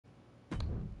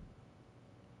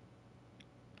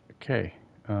Okay.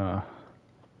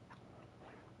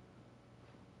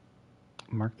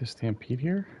 Mark the Stampede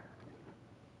here.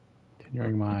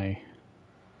 Continuing my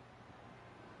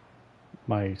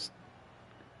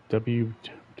WWE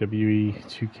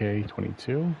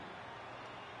 2K22.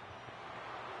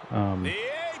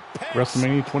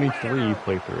 WrestleMania 23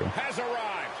 playthrough. Has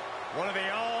arrived. One of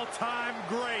the all-time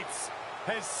greats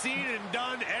has seen and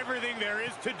done everything there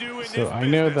is to do in this business. I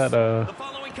know that the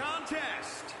following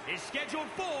contest is scheduled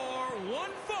for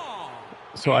one fall.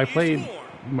 So I played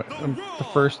the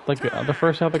first the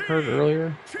first half of the card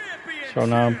earlier. So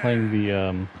now I'm playing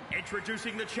the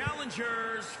introducing the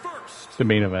challengers first. The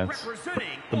main events.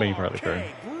 The main part of the card.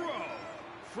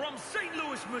 From St.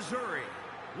 Louis, Missouri,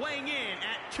 weighing in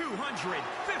at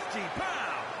 250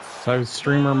 pounds. So I have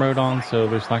streamer mode on, so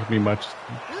there's not gonna be much.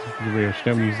 There's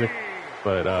no music,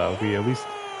 but we at least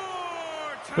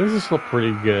this is still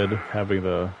pretty good having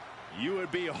the. You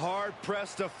would be hard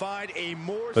pressed to find a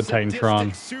more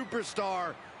Titantron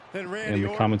superstar than Randy in the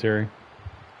Orton. commentary.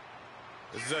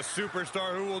 This is a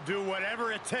superstar who will do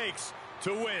whatever it takes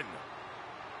to win.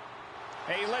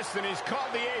 Hey, listen, he's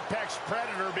called the Apex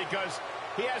Predator because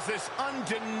he has this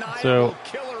undeniable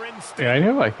killer instinct. Yeah, I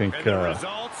know. I think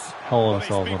Hell in a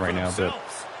Cell right now, but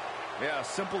yeah,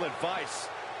 simple advice.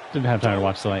 Didn't have time to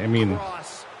watch tonight. I mean,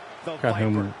 got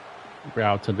home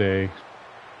out today,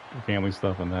 family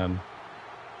stuff, and then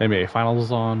NBA Finals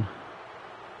was on,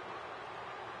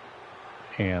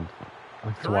 and I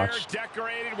like to watch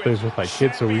those with my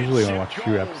kids. So we usually only watch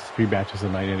a few matches a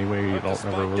night anyway. You don't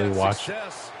never really watch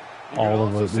all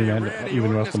of the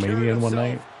even WrestleMania in one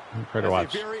night. I try to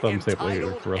watch them stay up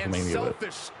later for WrestleMania.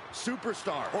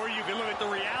 Superstar, or you can look at the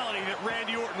reality that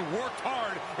Randy Orton worked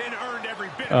hard and earned every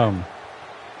bit.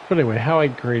 But anyway, how I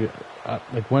created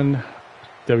like when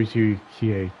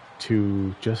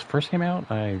WTA2 just first came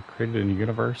out, I created a new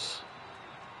universe,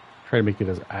 try to make it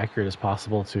as accurate as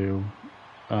possible to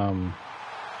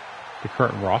the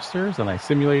current rosters, and I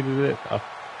simulated it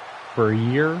for a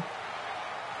year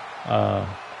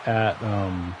at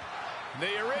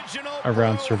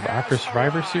around after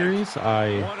Survivor Series.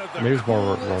 Maybe it's more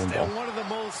Royal Rumble.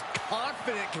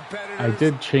 I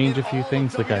did change a few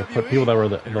things, like I put people that were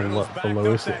the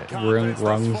lowest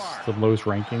rungs, the lowest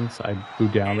rankings. I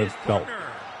moved down the belt,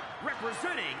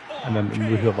 and then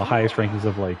moved to the highest rankings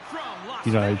of like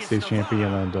United States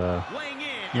Champion and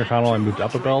Intercontinental. I moved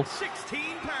up a belt,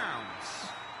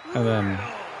 and then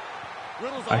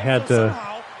I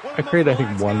created, I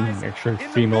think, one extra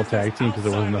female tag team because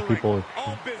there wasn't enough people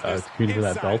competing for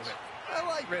that belt.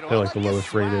 They're like the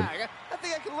lowest rated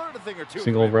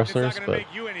single wrestlers, but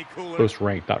lowest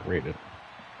ranked, not rated.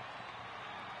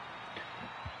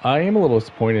 I am a little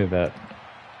disappointed that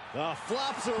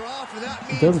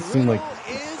it doesn't seem like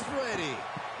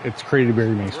it's created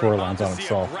very many storylines on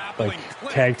itself. Like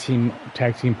tag team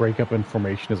breakup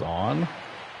information is on,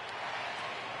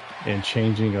 and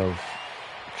changing of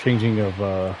what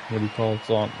do you call it,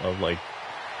 on of like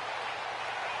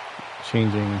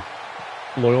changing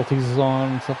loyalties is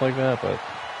on and stuff like that, but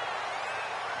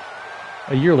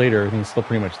a year later everything's still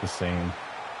pretty much the same.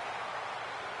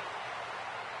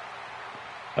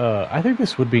 I think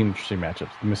this would be an interesting matchup.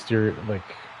 The Mysterio, like,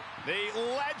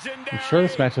 I'm sure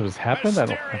this matchup has happened. I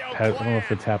don't know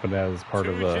if it's happened as part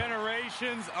of the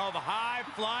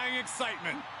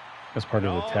as part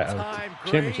of the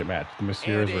championship match, the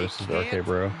Mysterio versus the RK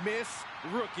Bro.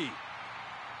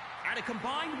 At a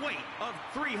combined weight of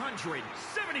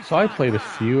 375 so I played a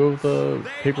few of the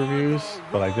pay-per-views,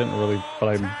 but I didn't really. But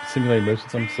I simulated most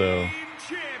of them. So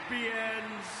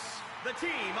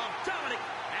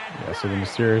yeah, so the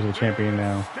Mysterio is the champion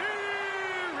now.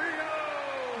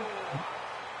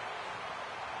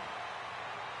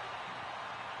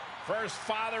 First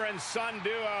father and son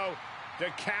duo to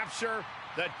capture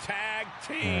the tag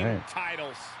team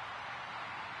titles.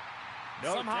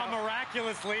 Somehow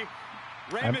miraculously,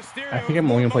 I think I'm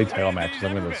only going to play title matches.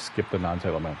 I'm going to skip the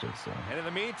non-title matches. So. And in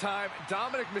the meantime,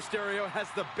 Dominic Mysterio has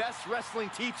the best wrestling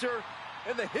teacher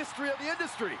in the history of the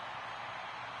industry.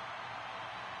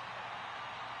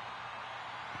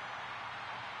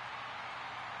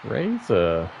 Ray's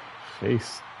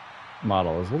face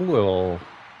model is a little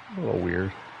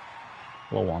weird,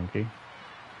 a little wonky.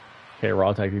 Okay,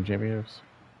 Raw Tag Team Champions.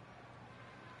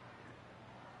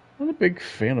 I'm not a big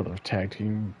fan of the tag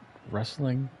team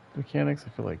wrestling mechanics. I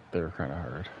feel like they're kind of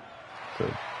hard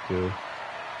to do.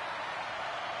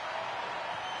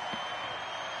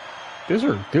 Those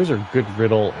are good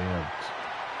Riddle and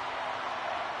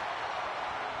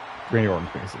Randy Orton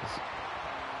faces.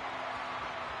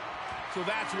 So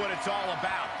that's what it's all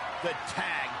about, the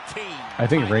tag team. I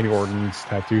think Randy Orton's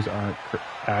tattoos aren't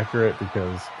accurate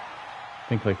because I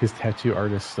think like his tattoo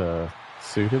artist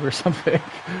sued him or something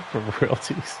for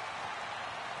royalties.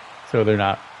 So they're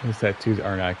not, his tattoos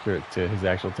aren't accurate to his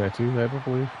actual tattoos, I don't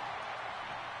believe.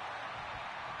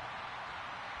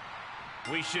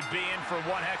 We should be in for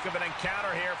one heck of an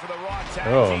encounter here for the Raw Tag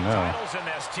Team titles in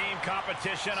this team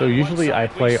competition. So usually I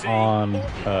play on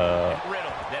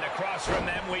then across from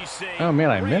them we see oh man,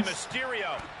 I missed.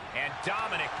 Mysterio and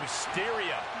Dominic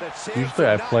Mysterio. Usually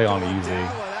I play on easy.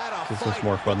 It's just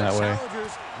more fun that way.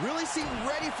 Really seem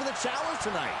ready for the challenge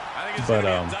tonight. But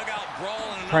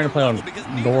trying to play on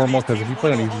normal, because if you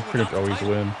play on easy, you pretty much always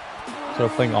win. So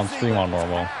playing on stream on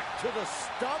normal.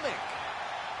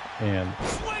 And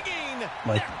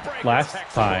like last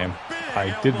time,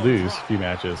 I did lose a few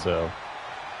matches, so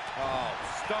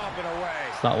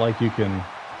it's not like you can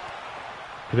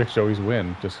predict to always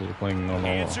win just because you're playing on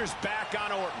normal.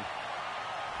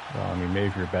 Well, I mean, maybe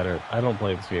if you're better. I don't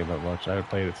play this game that much. I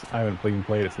haven't even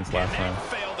played it since last time.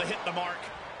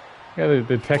 Yeah,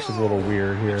 the text is a little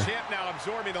weird here. Champ now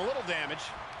absorbing a little damage.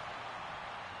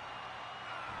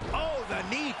 Oh, the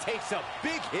knee takes a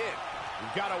big hit.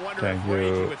 You've got to wonder if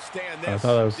Ray can withstand this. I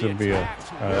thought that was going to be a...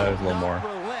 that was a little more.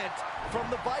 From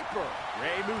the Viper.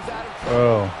 Ray moves out of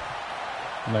oh.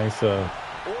 Nice,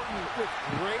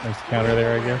 nice counter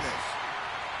there, I guess.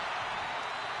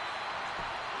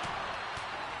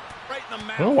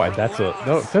 I don't know why that's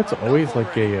that's always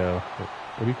like a,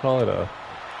 what do you call it, a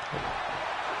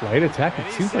light attack?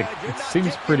 It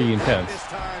seems pretty intense.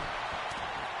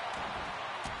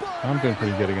 I'm doing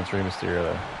pretty good against Rey Mysterio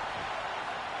though.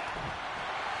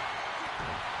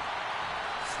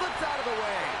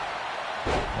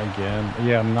 Again,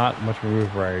 yeah, I'm not much move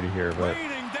variety here, but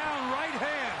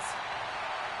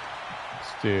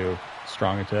let's do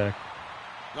strong attack.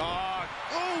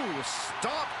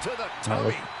 Stop to the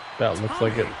tummy. That looks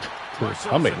like it to the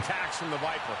tummy. Attacks from the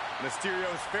Viper.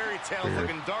 Mysterio's fairy tales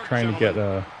looking dark. Trying to get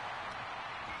and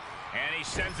he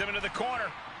sends him into the corner.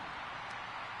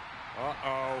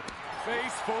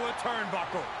 Face full of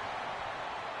turnbuckle.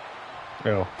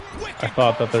 Oh, I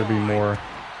thought that there'd be more.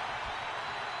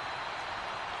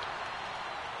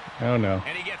 Oh no.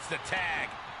 And he gets the tag.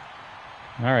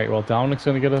 All right, well, Dominic's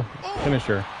going to get a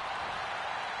finisher.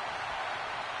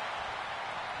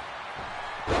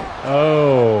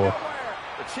 Oh.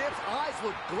 The champ's eyes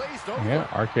look glazed over. Yeah,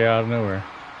 RKO out of nowhere.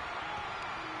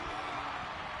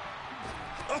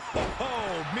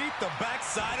 Oh, meet the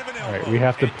backside of an elbow. All right, we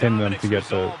have to pin them to get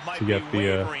the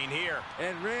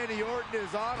and Randy Orton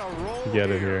is on a roll. to get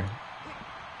it here.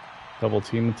 Double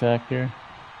team attack here.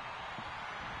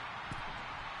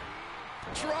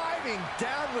 Driving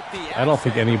down with the I don't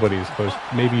think anybody's close.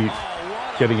 Maybe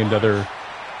getting another.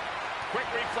 Quick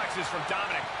reflexes from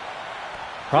Dominic.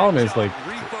 Problem is, like,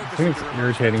 I think it's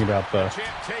irritating about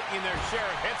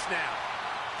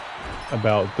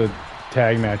the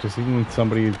tag matches. Even when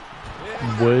somebody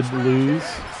would lose,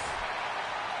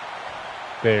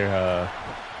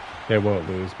 they won't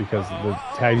lose because the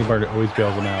tag team partner always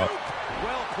bails them out.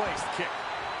 Well placed kick.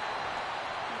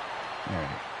 All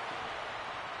right.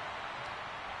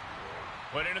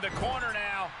 Put into the corner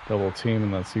now. Double team,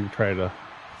 and let's see. Try to.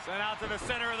 Sent out to the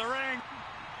center of the ring.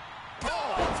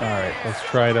 All right, let's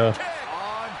try to.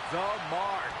 On the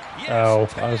mark. Yes, oh,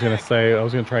 I was gonna say I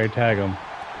was gonna try to tag him.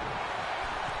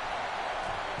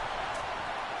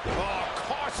 Oh,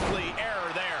 costly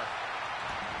error there.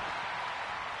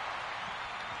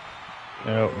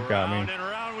 Oh, got me. Round and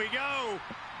round we go.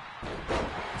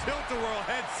 Tilt-a-whirl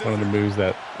head scissors. One of the moves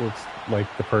that looks like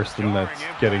the person that's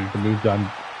getting the move done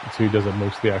to does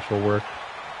most of the actual work.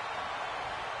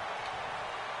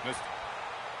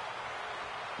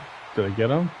 Did I get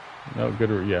him? No, good.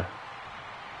 Yeah.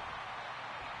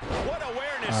 What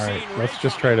awareness. All right, let's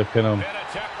just try to pin him.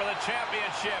 Attempt for the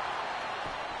championship.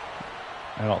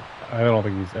 I don't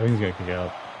think I think he's gonna kick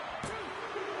out.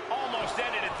 Almost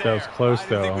ended it there. That was close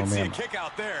though. Oh see a man. kick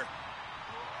out there.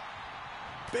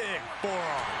 Big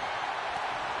forearm.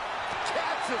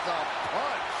 Catches a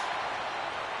punch.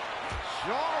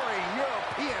 Jarring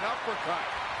European uppercut.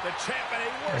 The champ in a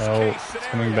worst Oh, case it's scenario.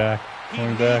 coming back.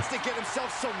 Coming back. He needs to get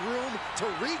himself some room to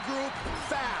regroup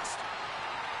fast.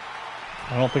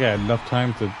 I don't think I had enough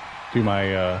time to do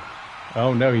my.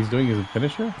 Oh no, he's doing his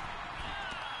finisher.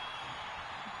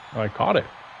 Oh, I caught it.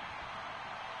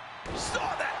 Saw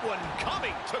that one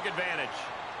coming. Took advantage.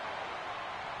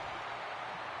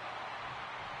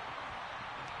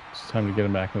 It's time to get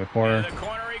him back in the corner. In the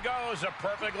corner he goes. A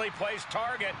perfectly placed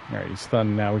target. All right, he's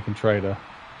stunned now. We can try to.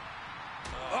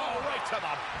 Oh, right to the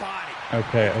body.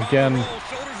 Okay, again,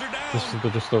 this is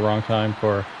just the wrong time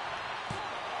for.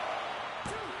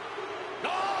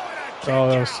 Oh,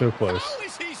 that was so close. Oh,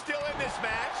 is he still in this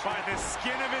match? By the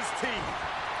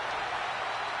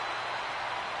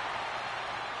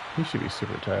He should be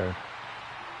super tired.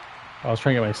 I was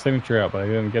trying to get my signature out, but I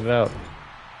didn't get it out.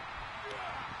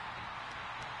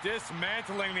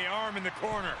 Dismantling the arm in the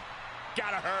corner.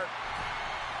 Gotta hurt.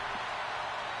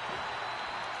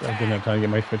 I didn't have time to get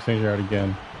my signature out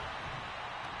again.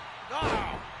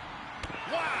 Oh.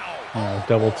 Wow.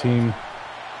 Double team.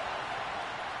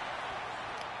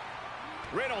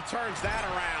 Riddle turns that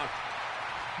around.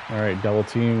 All right, double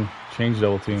team. Change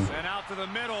double team. Sent out to the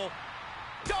middle.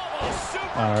 Double super.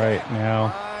 All right, now.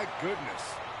 My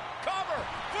goodness. Cover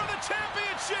for the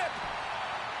championship.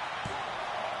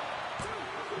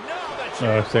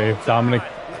 Oh, say if Dominic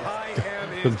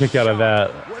couldn't kick out of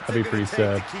that, that'd be pretty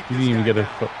sad. He didn't even get a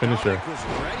finisher.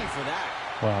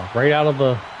 Wow, right out of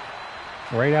the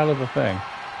thing.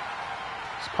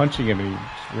 Just punching him and he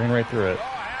just ran right through it.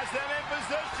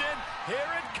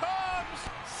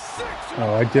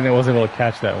 Oh, I wasn't able to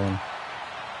catch that one.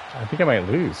 I think I might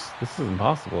lose. This is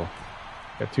impossible.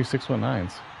 Got 2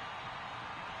 619s.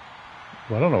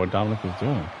 Well, I don't know what Dominic was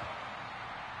doing.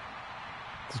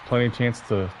 There's plenty of chance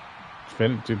to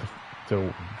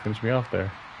finish me off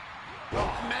there.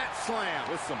 Mat slam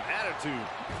with some attitude.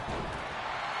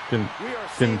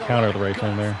 Didn't counter the right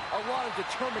time there.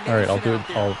 All right, I'll do it.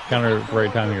 I'll counter the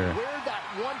right time here.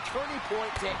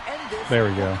 There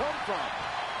we go.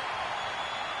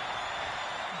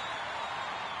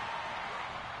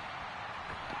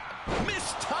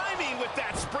 Missed timing with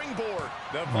that springboard.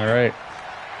 All right.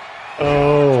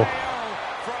 Oh.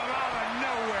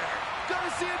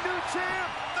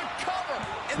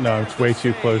 No, it's way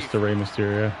too close to Rey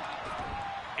Mysterio.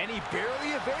 And he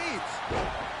barely evades.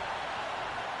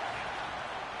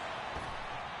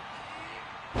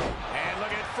 And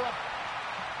look at from.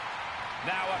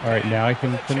 All right, now I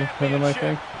can pin him, I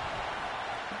think.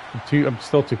 I'm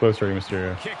still too close to Rey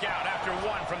Mysterio. Kick out after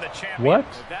one from the champion. What?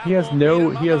 He has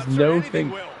no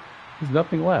thing. There's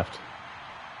nothing left.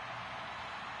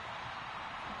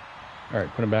 All right,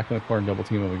 put him back in the corner, double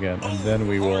team him again, and then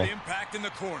we will. Impact in the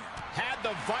corner. Had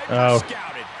the Viper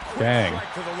scouted. Dang.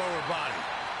 To the lower body.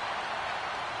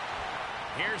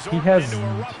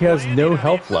 He has no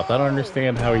health left. I don't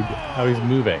understand how he's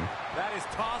moving. That is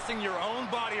tossing your own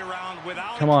body around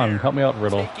without. Come on, help me out,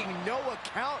 Riddle. Taking no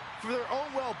account for their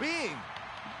own well-being.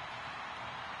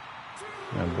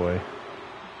 Oh boy.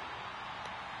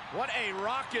 What a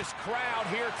raucous crowd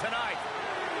here tonight.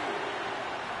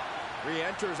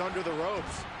 Re-enters under the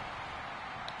ropes.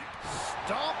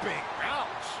 Stomping. Ouch.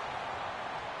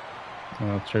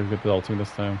 I'll try to get the ultimate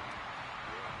this time.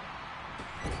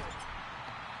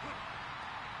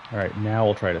 All right, now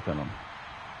we'll try to pin him.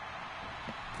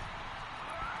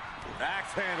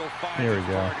 Axe handle finds Here we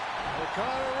go.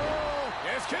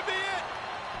 This could be it.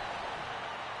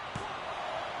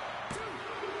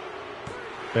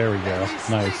 There we go.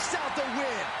 Nice.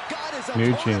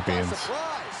 New champions.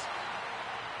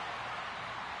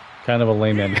 Kind of a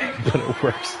lame ending, but it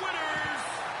works.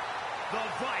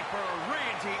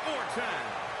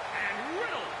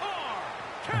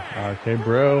 Okay,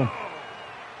 bro.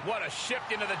 What a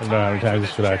shift into the I don't know how many times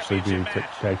this should actually be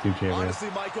tag team champions. Honestly,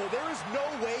 Michael, there is no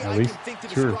way At least I can think to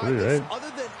 2 or describe 3, this right? other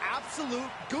than absolute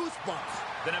goosebumps.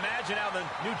 Then imagine how the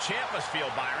new champ must feel,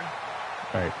 Byron.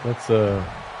 All right, let's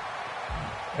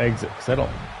exit, because I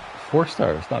don't. 4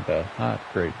 stars, not bad. Not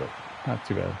great, but not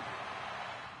too bad.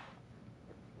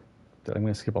 I'm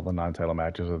going to skip all the non-title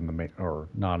matches and the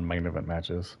non-main event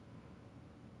matches.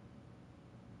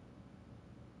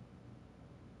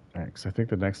 All right, because I think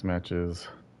the next match is.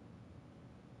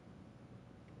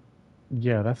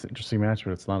 Yeah, that's an interesting match,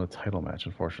 but it's not a title match,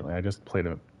 unfortunately. I just played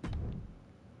a.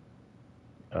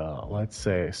 Let's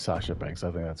say Sasha Banks.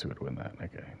 I think that's who would win that.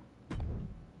 Okay.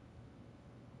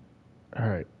 All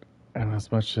right, and as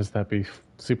much as that'd be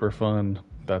super fun,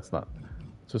 that's not.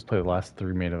 Let's just play the last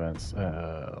 3 main events.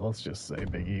 Let's just say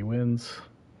Big E wins.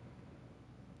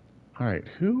 All right,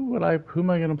 who am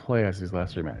I going to play as these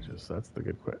last 3 matches? That's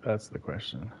the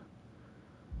question.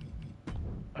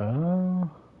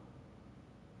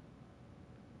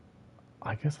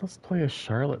 I guess let's play a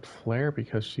Charlotte Flair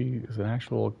because she is an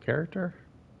actual character.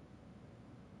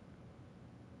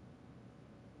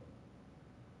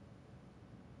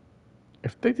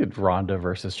 If they did Ronda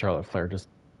versus Charlotte Flair, just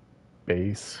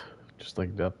base, just like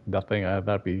nothing, that's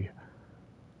something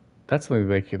that's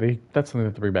something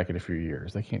that they bring back in a few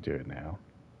years. They can't do it now.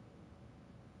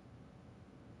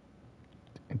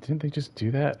 And didn't they just do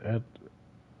that at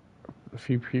a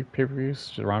few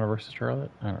pay-per-views? Ronda versus Charlotte?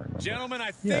 I don't remember. Gentlemen,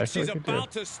 I think she's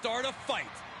about to start a fight.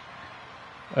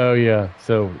 Oh yeah,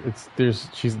 so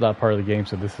she's not part of the game,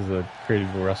 so this is a created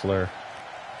wrestler.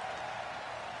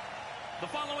 The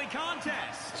following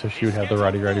contest. So she would have the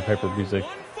Roddy Piper music.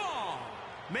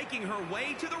 making her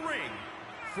way to the ring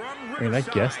from I mean, I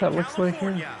guess that looks like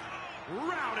her.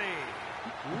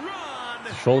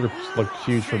 The shoulders look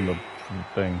huge from the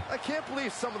thing. I can't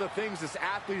believe some of the things this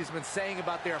athlete has been saying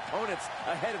about their opponents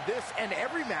ahead of this and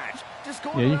every match. Just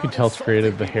going you can tell it's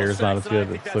creative. The hair is not as good.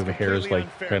 It's like the hair is like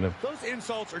kind of those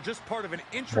insults are just part of an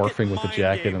morphing with the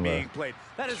jacket and the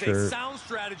that is shirt. A sound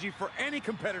strategy for any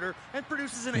competitor and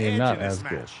produces an edge not in this as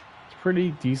match. good. It's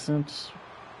pretty decent.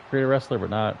 Great wrestler, but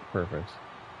not perfect.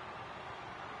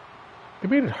 They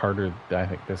made it harder, I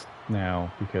think, this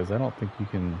now, because I don't think you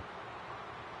can.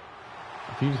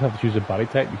 If you just have to choose a body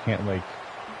type, you can't like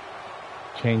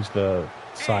change the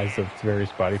size of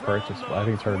various body parts. I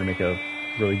think it's hard to make a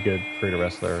really good creative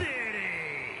wrestler.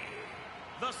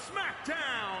 The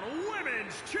SmackDown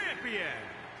Women's Champion,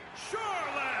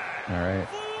 Charlotte. All right.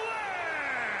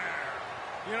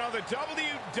 You know, the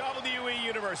WWE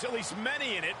Universe, at least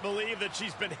many in it, believe that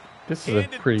she's been This is a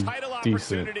pretty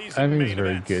decent. I think it's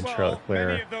very good, Charlotte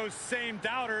Flair. Her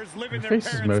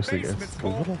face is mostly good. It's a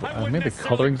little, maybe the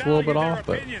coloring's a little bit off,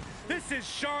 but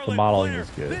the modeling is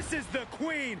good. This is the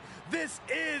queen. This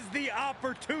is the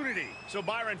opportunity. So,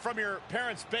 Byron, from your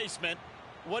parents' basement,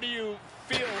 what do you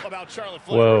feel about Charlotte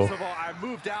Flair? Whoa. First of all, I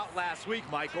moved out last week,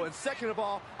 Michael. And second of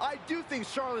all, I do think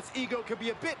Charlotte's ego can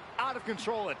be a bit out of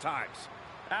control at times.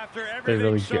 After They everything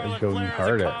really Charlotte go Flair has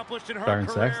hard at accomplished in her darn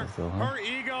career, sexist, though, huh? her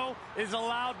ego is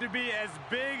allowed to be as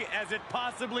big as it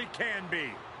possibly can be.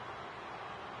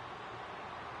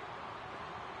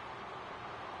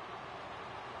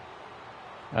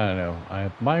 I don't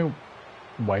know. My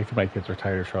wife and my kids are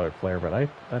tired of Charlotte Flair, but I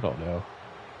don't know.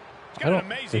 She's got an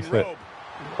amazing robe.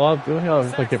 Well,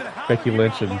 look at Becky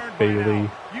Lynch and Bayley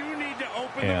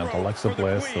and Alexa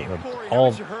Bliss and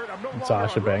all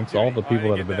Sasha Banks, all the people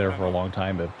that have been there for a long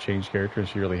time have changed characters.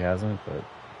 She really hasn't, but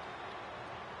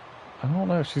I don't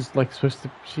know. She's like supposed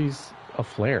to. She's a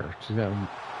Flair. She's got,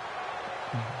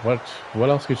 what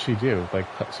else could she do? Like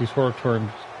she sort of turned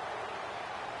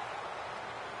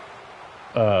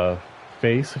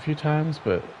face a few times,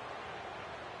 but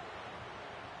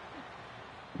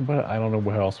I don't know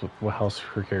what else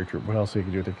her character. What else they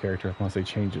can do with her character unless they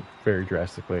change it very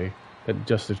drastically. Then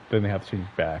they have to change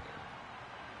it back.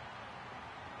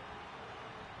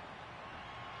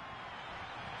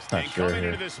 It's not sure coming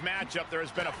here. into this matchup, there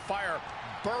has been a fire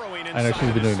burrowing inside. I know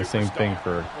she's been doing the same superstar. thing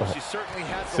for Well, she certainly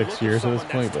has the 6 look years of at this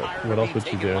someone point, that's but tired what of else would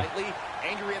being she taken do? lightly,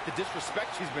 angry at the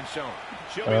disrespect she's been shown.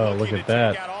 She'll be Oh, looking look at to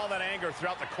that. take out all that anger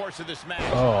throughout the course of this match.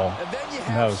 Oh, And then you that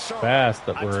have was Charlotte, fast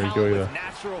that a we're talent doing with the.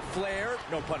 natural flair,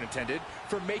 no pun intended,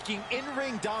 for making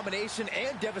in-ring domination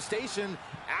and devastation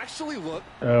actually look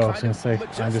Oh, I was gonna say,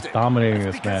 I'm just dominating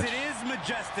this Because match. it is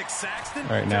majestic, Saxton.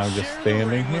 Right now, I'm To just share the standing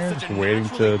ring with here, such just a waiting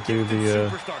naturally to do gifted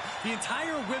the, superstar. The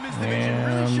entire women's division really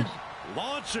and should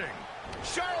launching.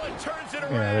 Charlotte turns it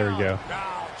around. yeah, there we go.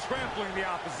 Now trampling the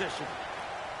opposition.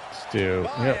 Let's do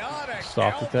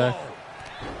soft attack.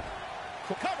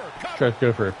 Cover. Try to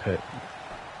go for a pit.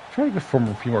 Try to perform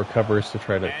a few more covers to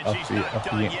try to And up she's the not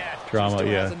done yet. drama. Still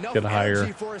has Yeah, enough get higher.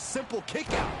 energy for a simple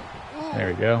kick out. Ooh. There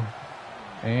we go.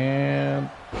 And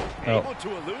Able to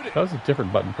elude it. that was a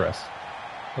different button press.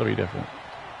 That'll be different.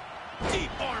 Deep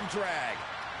arm drag.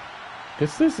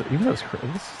 This is even though this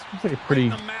feels like a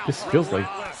pretty. This feels like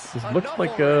this looks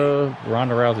like a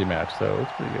Ronda Rousey match, so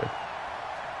it's pretty good.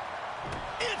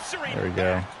 There we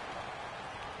go.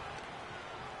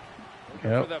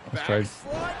 Yep. Let's try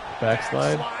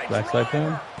backslide pin.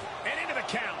 And into the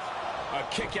count. A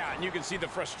kick out, and you can see the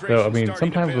frustration. So I mean,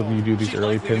 starting to sometimes when build. you do these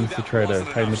early pins to try to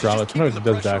tighten the drama, sometimes it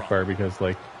does backfire because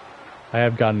like I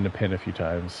have gotten a pin a few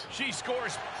times. She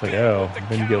scores. It's like, big oh, with the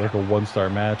then you get like counter. a 1-star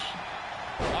match.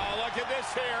 Oh, look at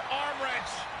this here. Arm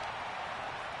wrench.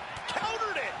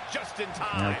 Countered it just in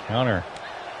time. And counter.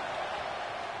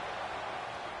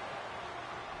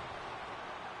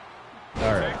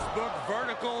 All right. Textbook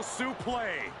vertical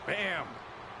suplex. Bam.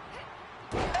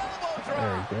 Elbow There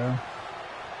drop. we go.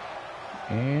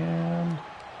 And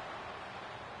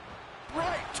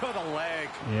Right to the leg.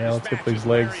 yeah, let's get these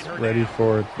legs ready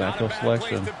for natural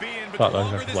selection. Thought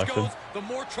natural selection. The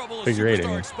more trouble a Figure eighting.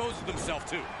 superstar exposes themselves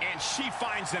to. And she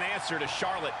finds an answer to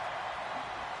Charlotte.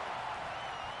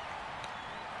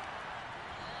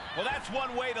 Well, that's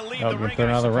one way to leave Oh, the get ring. thrown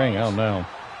out of the ring. I suppose. don't know.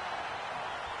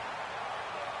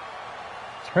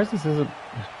 Surprised this isn't.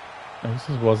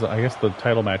 I guess the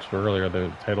title match earlier. The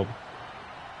title.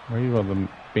 Were you one of the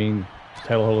main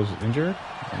title holders injured?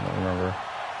 I don't remember.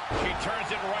 He turns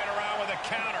it right around with a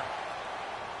counter.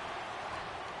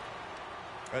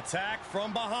 Attack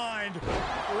from behind.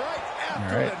 Right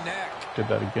after All right. the neck. Did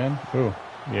that again. Ooh,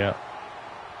 yeah.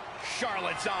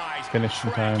 Charlotte's eyes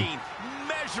Finishing time. tracking,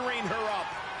 measuring her up.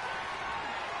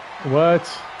 What?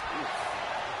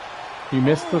 You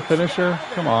missed the finisher?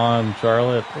 Come on,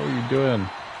 Charlotte. What are you doing?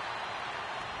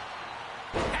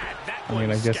 I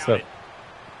mean, I guess that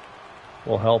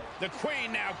will help. The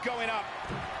Queen now going up.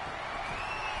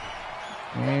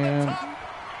 And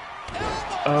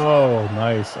oh,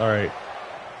 nice. All right.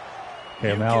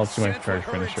 Okay, now let's do my charge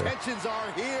finisher.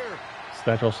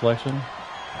 Natural selection.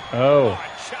 Oh.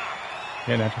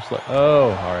 Yeah, natural selection. Oh,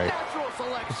 all right.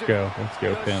 Let's go. Let's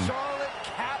go, pin.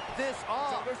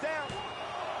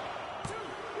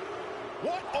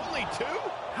 What? Only two?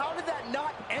 How did that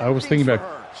not end? I was thinking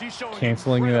about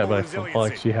canceling that, but I felt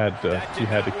like she had to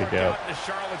kick out. In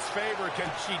Charlotte's favor, can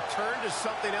she turn to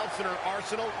something else in her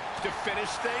arsenal to finish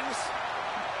things?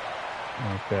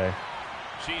 Okay.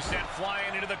 She's sent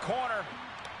flying into the corner.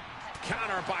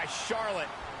 Counter by Charlotte.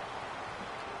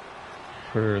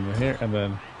 Put her in the hair and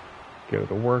then go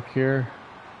to work here.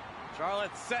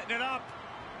 Charlotte setting it up.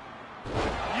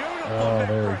 Oh,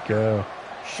 there we go.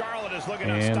 Charlotte is looking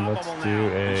and unstoppable let's do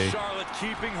now. a Charlotte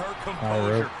keeping her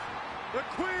composure. The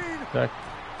Queen.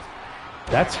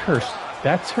 That's her.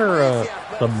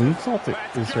 The moonsault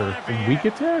is her weak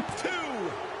attack.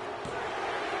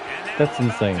 That's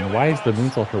insane. Why is the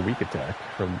moonsault her weak attack?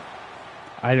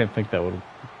 I didn't think that would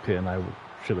pin. I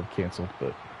should have canceled,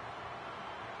 but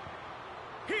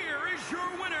Here is your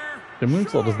winner. the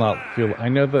moonsault does not feel. I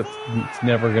know that it's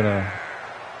never gonna.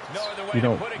 You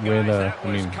don't win. I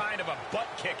mean, kind of a butt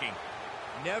kicking.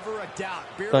 Never a doubt.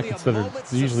 it's not considered.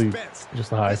 It's usually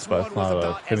just the high spot. It's not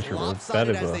a finisher move. That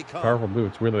is a powerful move.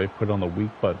 It's weird that they put it on the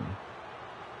weak button.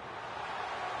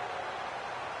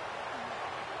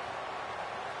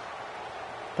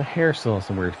 The hair still has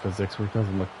some weird physics where it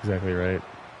doesn't look exactly right.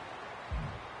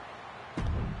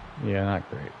 Yeah, not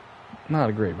great. Not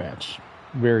a great match.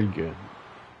 Very good.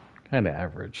 Kind of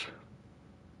average.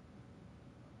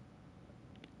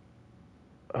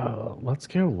 Let's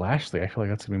go Lashley. I feel like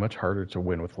that's going to be much harder to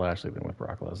win with Lashley than with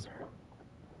Brock Lesnar.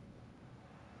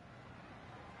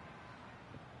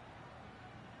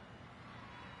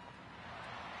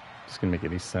 Just going to make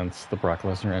any sense, the Brock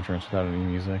Lesnar entrance without any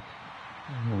music.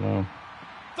 I don't know.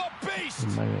 The Beast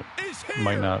is here.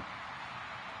 Might not.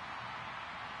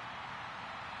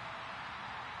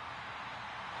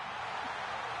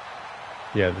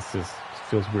 Yeah, this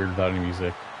feels weird without any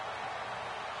music.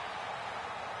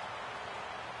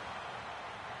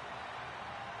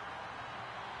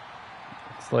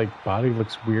 It's like body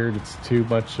looks weird. It's too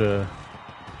much. It's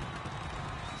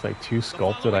like too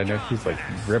sculpted. I know he's like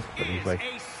ripped, but he's like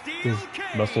his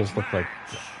muscles look like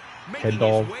head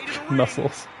doll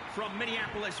muscles. From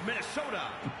Minneapolis, Minnesota.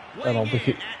 I don't think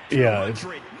it. Yeah,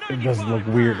 it doesn't look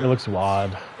weird. It looks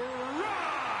odd.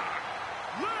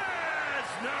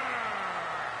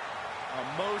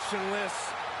 Emotionless,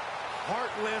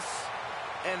 heartless,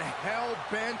 and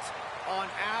hell-bent on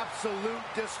absolute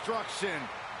destruction.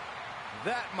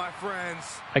 That, my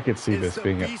friends, I could see this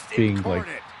being like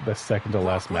the second to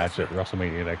last match at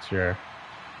WrestleMania next year.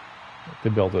 To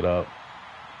build it up.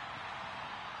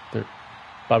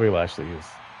 Bobby Lashley is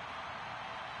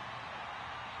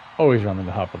always running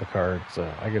the top of the card,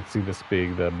 so I could see this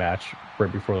being the match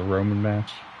right before the Roman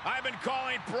match. I've been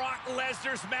calling Brock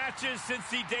Lesnar's matches since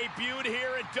he debuted here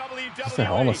at WWE. Is this a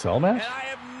Hell in a Cell match? And I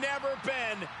have never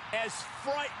been as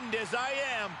frightened as I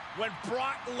am when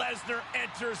Brock Lesnar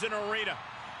enters an arena.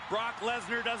 Brock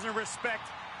Lesnar doesn't respect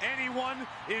anyone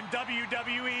in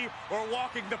WWE or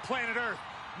walking the planet Earth,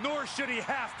 nor should he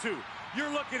have to.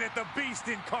 You're looking at the Beast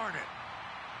incarnate.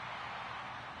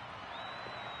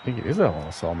 I think it is a Hell in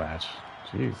a Cell match.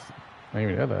 Jeez, I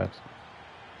didn't even know that.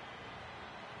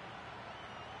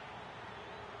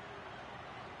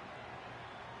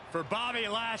 For Bobby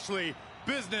Lashley,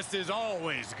 business is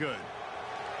always good.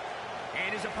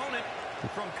 And his opponent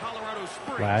from Colorado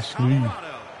Springs,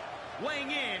 Colorado,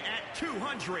 weighing in at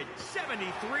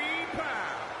 273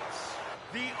 pounds,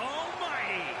 the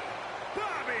almighty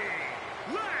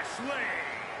Bobby Lashley.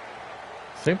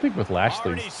 Same thing with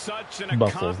Lashley's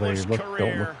muscles. They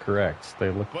don't look correct. They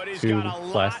look too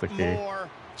plasticky.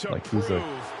 Like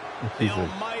he's an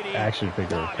action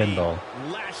figure, a Ken doll.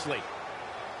 Lashley.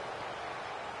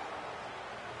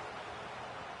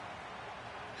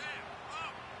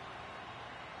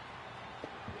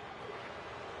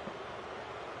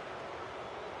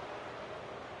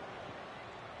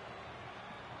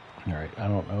 All right, I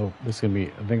don't know. I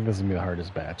think this is gonna be the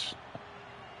hardest match.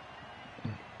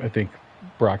 I think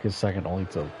Brock is second only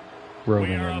to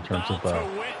Roman in terms of the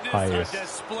highest.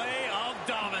 Display of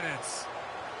dominance.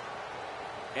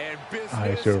 And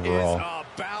Highest business overall. is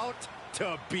about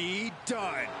to be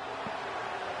done.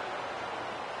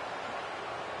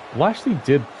 Lashley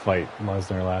did fight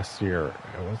Lesnar last year.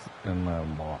 It was in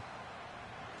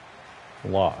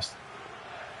lost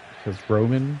because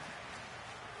Roman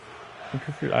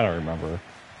interfered. I don't remember.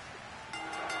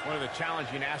 One of the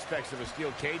challenging aspects of a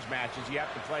steel cage match is you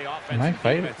have to play offense Am I and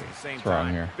fighting? defense at the same What's wrong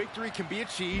time. here? Victory can be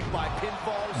achieved by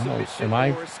pinfall, I don't know,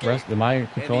 submission, or escape. am I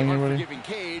controlling and the anybody? unforgiving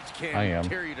cage can I am.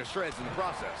 tear you to shreds in the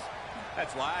process.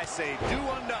 That's why I say do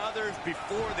unto others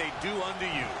before they do unto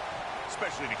you,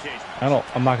 especially in a cage match.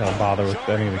 I'm not gonna bother with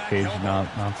any of the cage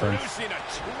nonsense. Producing a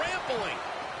trampling.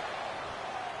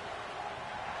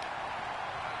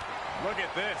 Look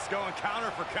at this, going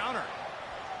counter for counter.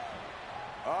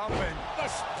 Up and The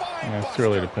spine Yeah, it's too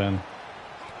early to buster. pin.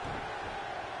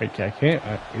 I can't.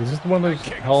 Is this one of those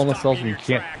Hell in a Cells where you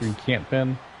can't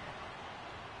pin?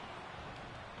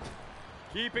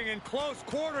 keeping in close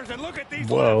quarters, and look at these.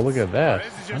 Whoa! lefts. Look at that.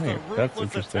 This is I just mean, a that's ruthless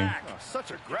interesting. attack. Oh,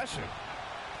 such aggression.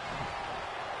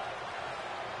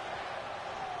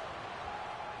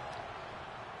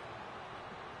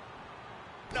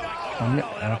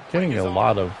 I'm getting a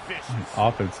lot of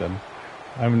offense in.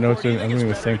 I'm noticing I'm doing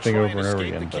the same thing over and over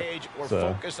again, but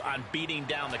focus on beating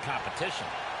down the competition.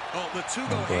 Oh, the two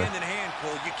go hand in hand,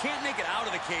 Cole. You can't make it out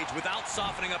of the cage without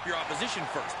softening up your opposition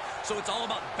first. So it's all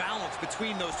about balance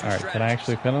between those two strategies. Can I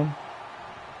actually pin him?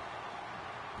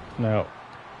 No.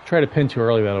 Try to pin too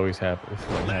early, that always happens.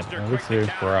 This is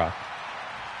Brock.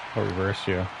 I'll reverse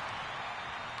you.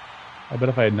 I bet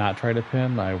if I had not tried to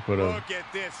pin, I would have. Look at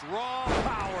this raw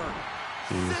power.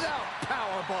 Jeez. Sit out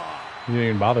power bomb. You didn't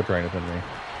even bother trying to pin me.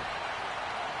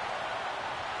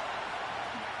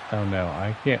 Oh no,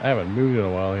 I can't. I haven't moved in a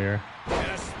while here.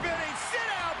 And a spinning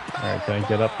sit-out power Alright, can I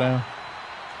get up now?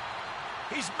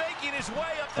 He's making his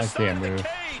way up the I side can't of the move.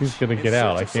 cage. He's gonna get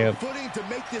out. I can't. Footing to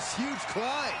make this huge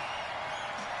climb.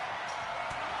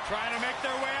 Trying to make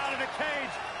their way out of the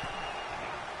cage.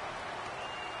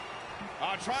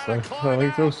 So I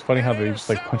think it was funny how they just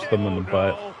like punched them in the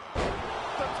butt.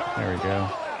 There we go.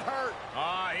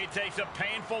 He takes a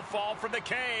painful fall from the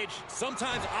cage.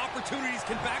 Sometimes opportunities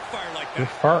can backfire like This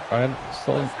that. part, I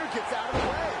still Lesnar gets out of the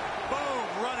way.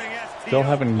 Boom, running STO. still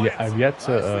haven't yet. plants. I've yet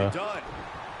to. Nicely done.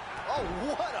 Oh,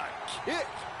 what a kick.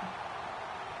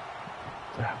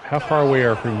 How far away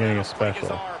are we from getting a special?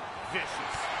 Vicious.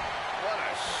 What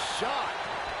a shot.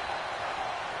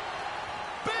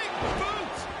 Big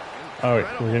boot. Oh wait,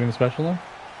 we're getting a special now?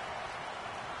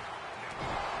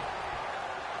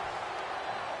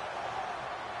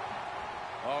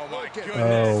 Oh my Look at goodness.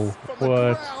 Oh, From the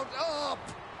what? ground up.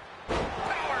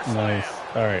 Nice.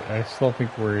 All right, I still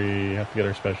think we have to get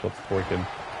our special before we can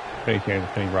penny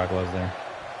Brock Lesnar.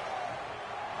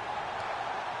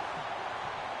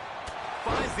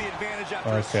 Finds the advantage after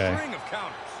Okay. a string of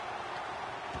counters.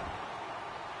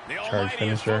 The Charge Almighty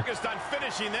is finisher. focused on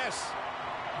finishing this.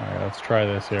 All right, let's try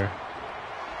this here.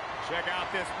 Check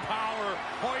out this power.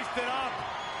 Hoist it up.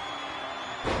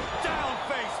 Down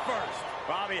face first.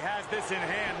 Bobby has this in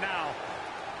hand now.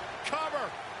 Cover.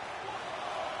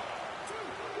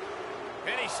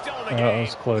 And he's still in the That game.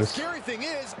 was The close. scary thing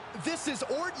is, this is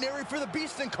ordinary for the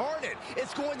Beast Incarnate.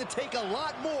 It's going to take a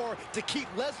lot more to keep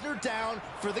Lesnar down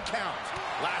for the count.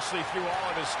 Lashley threw all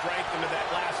of his strength into that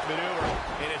last maneuver,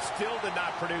 and it still did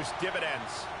not produce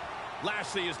dividends.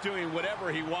 Lashley is doing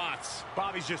whatever he wants.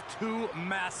 Bobby's just too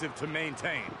massive to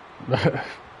maintain. I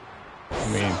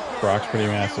mean, Brock's pretty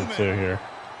massive too here.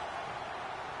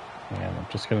 And I'm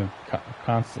just gonna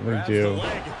constantly Grabs the do.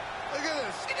 leg. Look at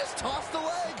this. He just tossed the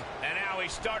leg. And now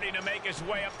he's starting to make his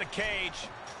way up the cage.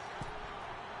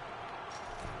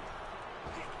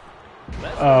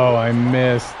 Oh, I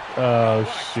missed. Oh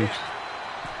shoot!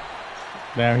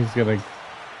 Now he's gonna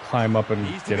climb up and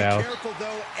He's to get be out. careful,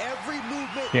 though. Every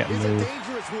movement Can't is move. a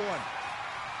dangerous one.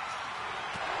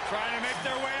 Trying to make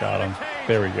their way Got out him. of the cage.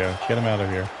 There we go. Get him out of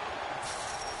here.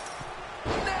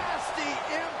 Nasty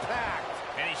impact.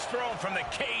 And he's thrown from the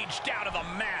cage down to the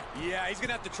mat. Yeah, he's going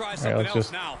to have to try right, something let's else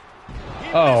just- now.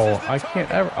 Oh, I can't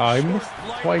ever. I missed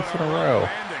twice in a row.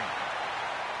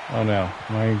 Oh no!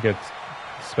 Am I gonna get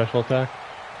special attack?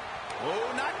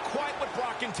 Oh, not quite what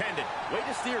Brock intended. Way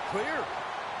to steer clear.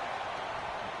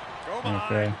 Go behind.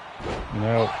 Okay.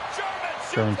 No.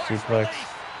 German suplex.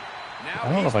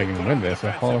 I don't know if I can win this.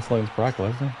 I fall asleep against Brock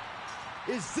Lesnar.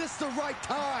 Is this the right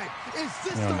time? Is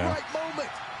this No, the no. right moment?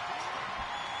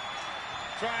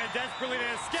 Trying desperately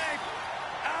to escape.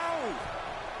 Ow!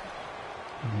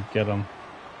 Get him.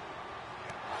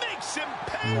 Makes him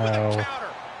pay No. with a counter.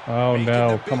 Oh Making the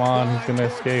no! big Come on! He's climb gonna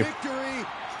towards escape. Victory.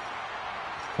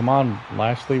 Come on,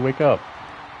 Lashley, wake up!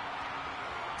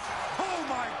 Oh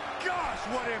my gosh,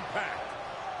 what impact!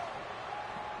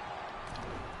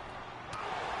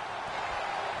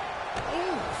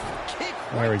 Kick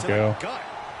There we right to go. the gut.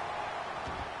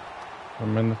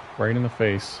 I'm right in the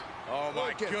face. Oh, my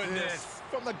Look at goodness. this.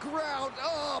 From the ground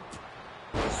up.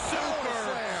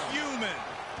 Superhuman.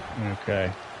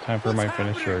 Okay, time for my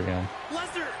finisher again.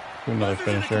 Do another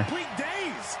finisher.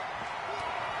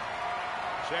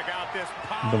 Check out this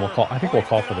Then we'll call. I think we'll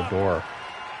call for the door.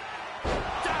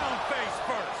 down face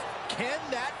first. Can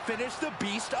that finish the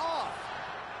Beast off?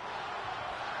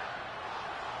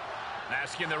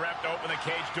 Asking the ref to open the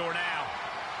cage door now.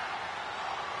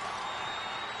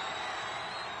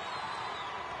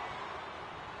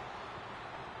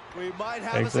 We might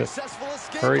have Exit. a successful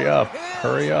escape. Hurry on up! our hands.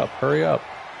 Hurry up! Hurry up!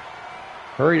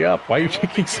 Hurry up! Why are you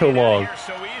taking so long?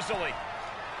 So easily.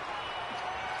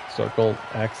 Circle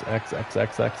X X X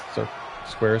X X.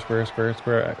 Square square square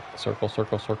square. Circle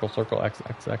circle circle circle. X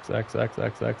X X X X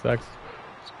X X X.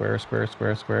 Square square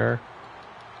square square.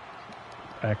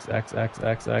 X X X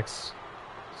X X.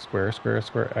 Square square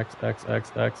square. X X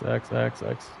X X X X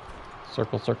X.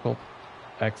 Circle circle.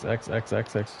 X X X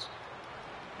X X.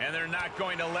 And they're not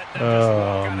going to let them just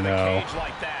walk out of the no. cage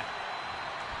like that.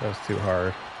 That was too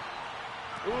hard.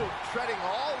 Ooh, treading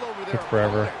all over their Took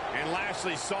forever. opponent. And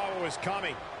Lashley saw what was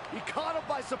coming. He caught him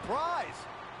by surprise.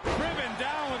 Driven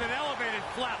down with an elevated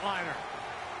flatliner.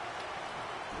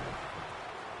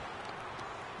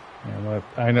 Yeah,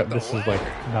 but I know this is like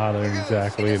not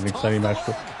exactly an exciting match,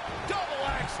 but Double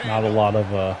axe not a handle. lot of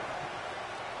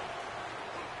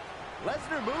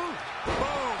Lesnar moved.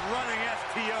 Boom, running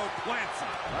STO plants him.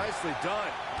 Nicely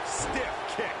done. Stiff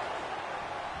kick.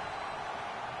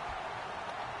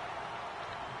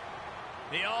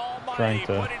 The almighty Trying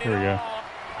to- putting it here we go. all.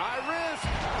 High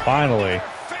risk. Finally.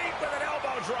 Feet with an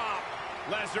elbow drop.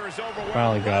 Lesnar is overwhelmed.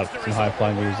 Finally got Lesnar some is high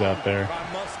flying moves out there.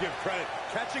 I must give credit.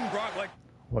 Catching Brock like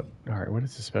what? All right, what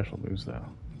is the special moves though?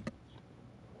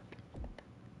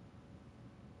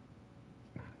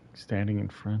 Standing in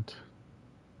front.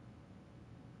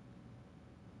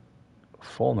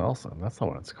 Full Nelson. That's not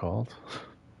what it's called.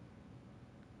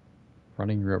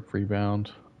 Running rope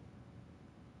rebound.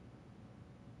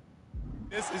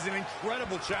 this is an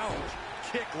incredible challenge.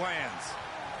 Kick lands.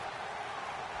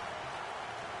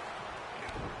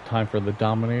 Time for the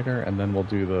Dominator, and then we'll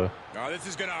do the Oh, this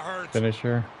is gonna hurt.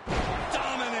 finisher.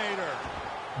 Dominator.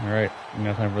 All right,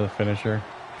 now time for the finisher.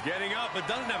 Getting up, but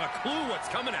doesn't have a clue what's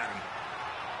coming at him.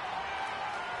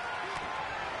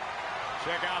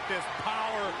 Check out this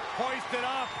power. Hoisted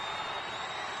up.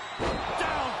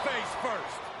 Down face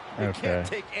first. You Okay, can't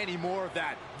take any more of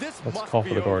that. This let's must call be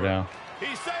for the door over. now.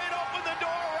 He's saying open the door,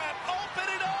 ref.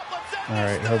 Open it up. Let's end All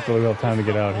this right, thing. hopefully we'll have time to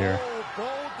get out here. Bold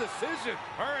decision.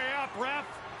 Hurry up, ref.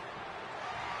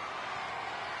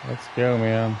 Let's go,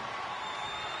 man.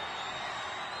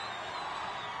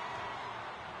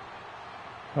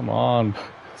 Come on,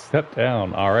 step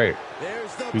down. All right,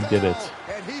 There's the we did bell, it.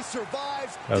 and he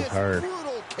survives That was this hard.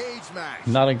 brutal cage match.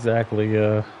 Not exactly.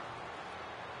 Here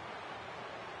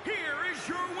is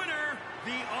your winner,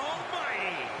 the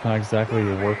Almighty. Not exactly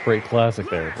a work rate classic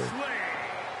there, but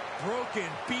Broken,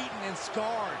 beaten, and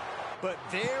scarred. But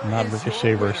there not is Ricochet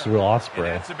your versus winner. Will And Ospreay.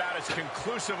 that's about as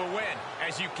conclusive a win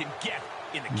as you can get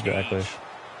in the Exactly. cage.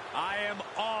 I am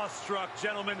awestruck,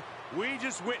 gentlemen. We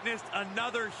just witnessed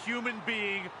another human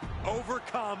being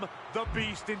overcome the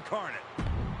Beast incarnate.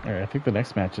 All right, I think the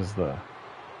next match is the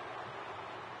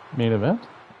main event.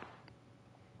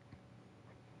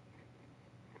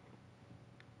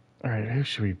 All right, who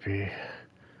should we be?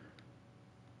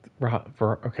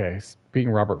 Okay, being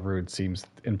Robert Roode seems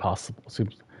impossible.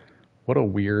 Seems what a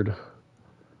weird,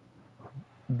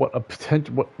 what a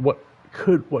potential, what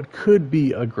could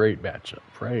be a great matchup,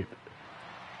 right?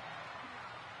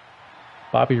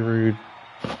 Bobby Roode,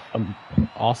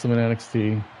 awesome in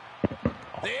NXT,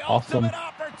 The awesome, ultimate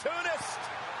opportunist.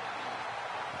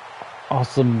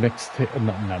 awesome mixtape,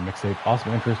 not mixtape,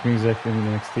 awesome entrance music in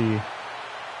NXT.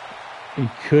 He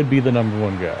could be the number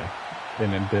one guy in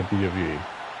WWE.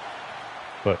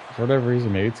 But for whatever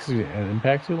reason, maybe it's because he's an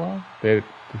Impact too long. He's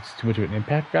too much of an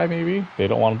Impact guy, maybe. They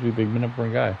don't want him to be the number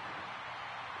one guy.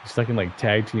 He's stuck in like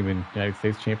tag team and United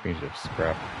States Championships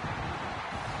crap.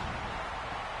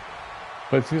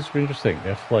 But it seems pretty interesting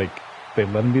if like they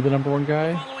let him be the number one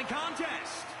guy. Following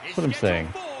contest. That's what I'm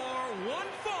saying.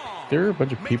 There are a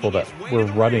bunch of people that were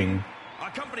running,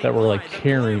 that were like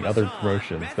carrying other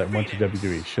promotions that went to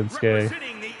WWE. Shinsuke,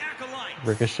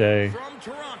 Ricochet,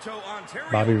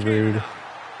 Bobby Roode,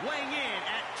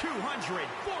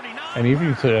 and even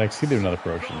to NXT, there are other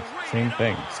promotions. Same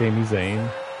thing. Sami Zayn,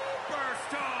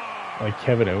 like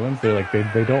Kevin Owens. They're like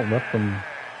they don't let them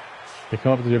They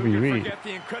come up to WWE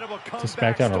to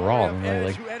SmackDown or Raw, and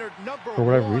like for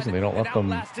whatever reason, they don't let them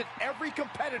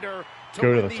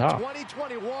go to the top.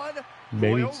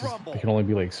 Maybe it's just, it can only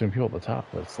be like some people at the top,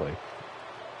 but it's like,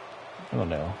 I don't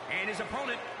know. And his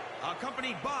opponent,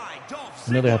 accompanied by Dolph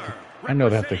Ziggler. I know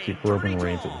they have to keep Roman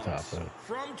Reigns at the top, but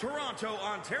from Toronto,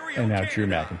 Ontario, and now Canada, Drew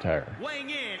McIntyre, weighing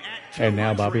in at and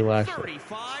now Bobby Lashley.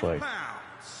 It's like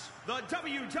the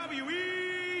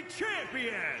WWE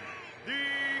Champion, the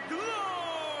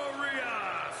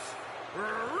glorious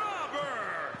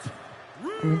Robert.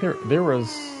 I mean, there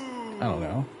was, I don't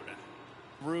know.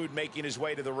 Rude making his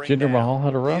way to the ring. Jinder Mahal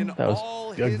had a run. That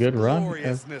was a good run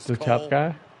as the top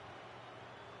guy.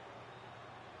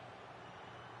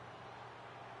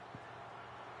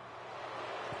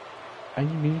 I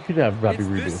mean, you could have Robbie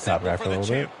Roode be the top guy for a little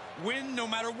bit. Win no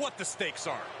matter what the stakes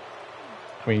are.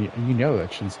 I mean, you know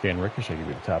that Shinsuke and Ricochet could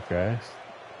be the top guys.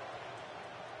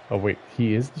 Oh wait,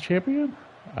 he is the champion?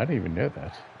 I didn't even know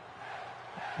that.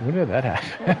 When did that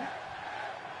happen?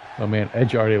 Oh man,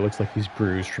 Edge already looks like he's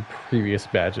bruised from previous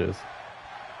matches.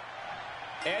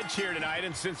 Edge here tonight,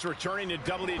 and since returning to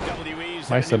WWE,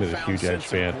 my son is a huge Edge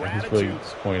fan, and he's really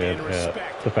disappointed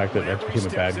at the fact that Edge became a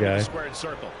bad guy.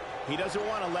 He doesn't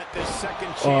want to let this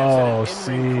second chance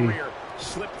at an in-ring career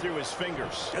slip through his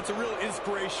fingers. That's a real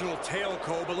inspirational tale,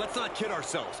 Cole, but let's not kid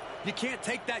ourselves. You can't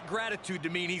take that gratitude to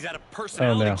mean he's had a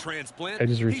personality transplant.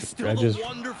 He's still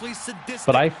wonderfully sadistic.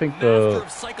 But I think the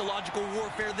psychological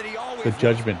warfare that he always the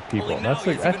Judgment people. That's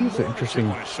like, I think it's an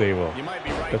interesting stable. You might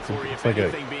be right, Corey. It's like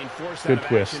a good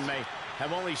twist.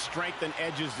 Have only strengthened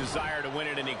Edge's desire to win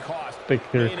at any cost.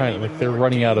 They're kind of like they're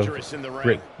running out of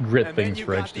grit things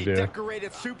for Edge to do.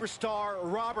 Decorated superstar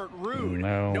Robert Roode,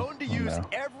 known to use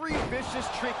every vicious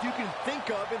trick you can think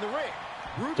of in the ring.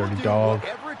 Roode will do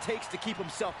whatever it takes to keep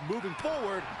himself moving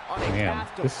forward on a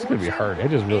path to this is gonna be hard.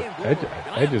 Edge is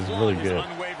really good.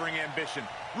 Unwavering ambition.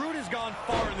 Roode has gone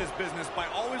far in this business by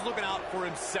always looking out for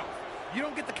himself. You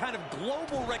don't get the kind of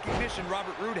global recognition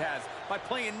Robert Roode has by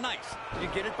playing nice. You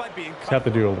get it by being. Just have to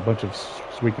do a bunch of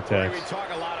sweep attacks. We talk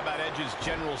a lot about Edge's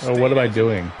general oh, what am I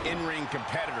doing? In-ring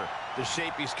competitor, the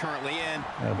shape he's currently in,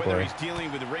 whether he's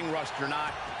dealing with ring rust or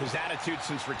not, his attitude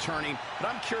since returning. But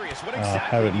I'm curious, what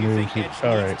exactly do you think Edge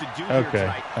needs to do here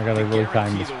tonight? I gotta really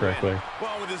time this correctly.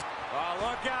 Well, with his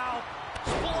look out!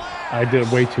 Splash! I did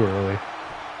it way too early.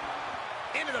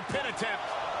 Into the pin attempt.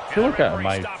 I feel like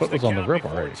my foot was on the rope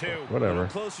already. Whatever.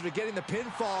 Closer to getting the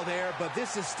pinfall there, but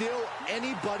this is still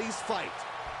anybody's fight.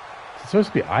 Is it supposed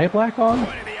to be eye black on?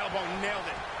 The elbow, nailed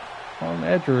it. On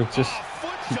Edge, or it's just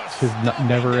his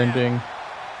never ending.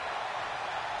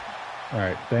 All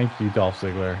right, thank you, Dolph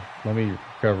Ziggler. Let me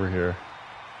recover here.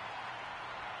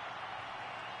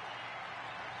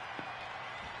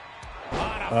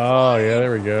 Oh yeah,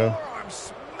 there we go.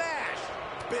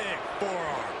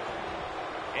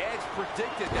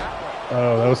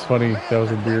 Oh, that was funny. That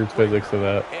was a weird physics of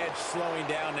that. Edge slowing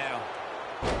down now.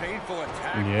 Painful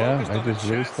attack. Yeah, I just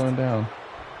really slowing down.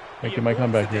 Making my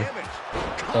comeback here.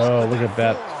 Oh, look at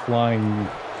that flying.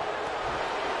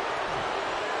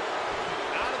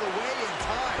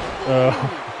 Oh,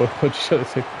 what should I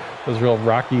say? That was real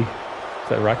Rocky. Is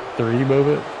that Rocky 3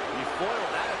 moment?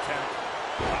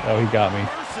 Oh, he got me.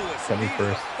 Got me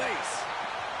first.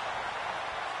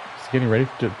 He's getting ready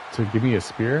to give me a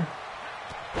spear.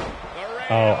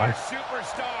 Oh,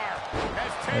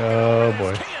 oh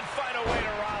boy.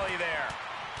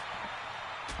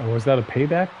 Oh, was that a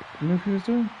payback move he was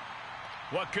doing?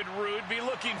 What could Roode be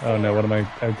looking for? Oh no, what am I?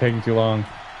 I'm taking too long.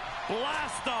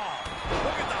 Blast off. Look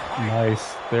at the height.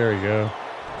 Nice. There we go.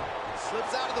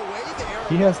 Slips out of the way there.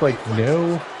 He has like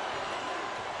no.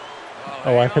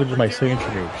 Oh, I could have done my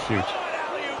signature move. Shoot.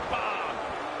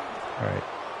 All right.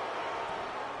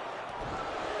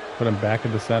 Put him back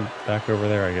in descent, back over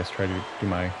there. I guess try to do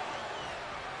my.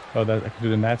 Oh, that I could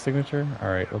do in that signature. All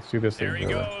right, let's do this. There he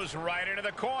goes, right into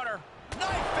the corner. Knife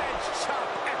edge chop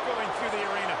echoing through the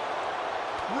arena.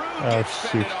 Roode gets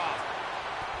fended off.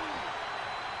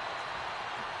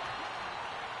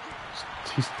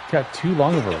 He's got too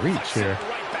long of a reach here.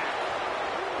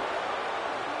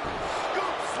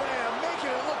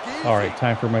 All right,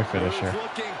 time for my finisher.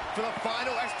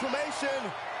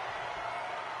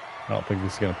 I don't think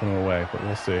this is going to put him away, but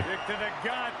we'll see.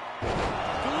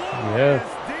 Yeah.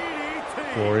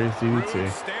 Glorious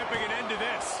DDT.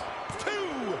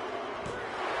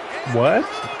 What?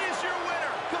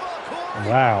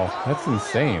 Wow, that's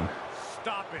insane.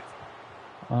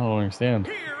 I don't understand.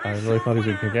 I really thought he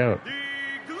would kick out.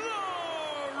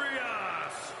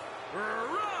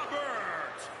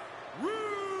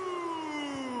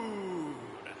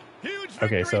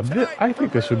 Okay, so I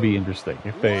think this would be interesting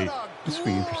if they This would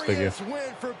be interesting if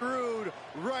win for Rude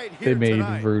right they here made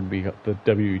tonight. Rude be the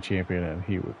WWE champion and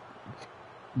he would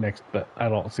next. But I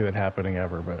don't see that happening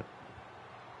ever. But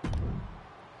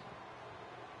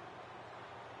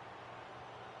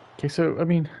okay, so I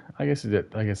mean, I guess it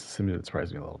did. I guess it did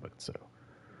surprise me a little bit. So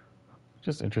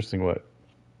just interesting what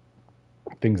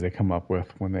things they come up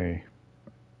with when they, in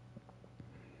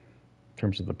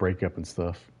terms of the breakup and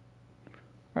stuff.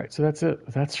 All right, so that's it.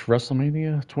 That's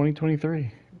WrestleMania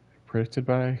 2023, predicted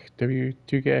by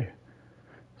W2K.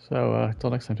 So until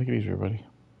next time, take it easy, everybody.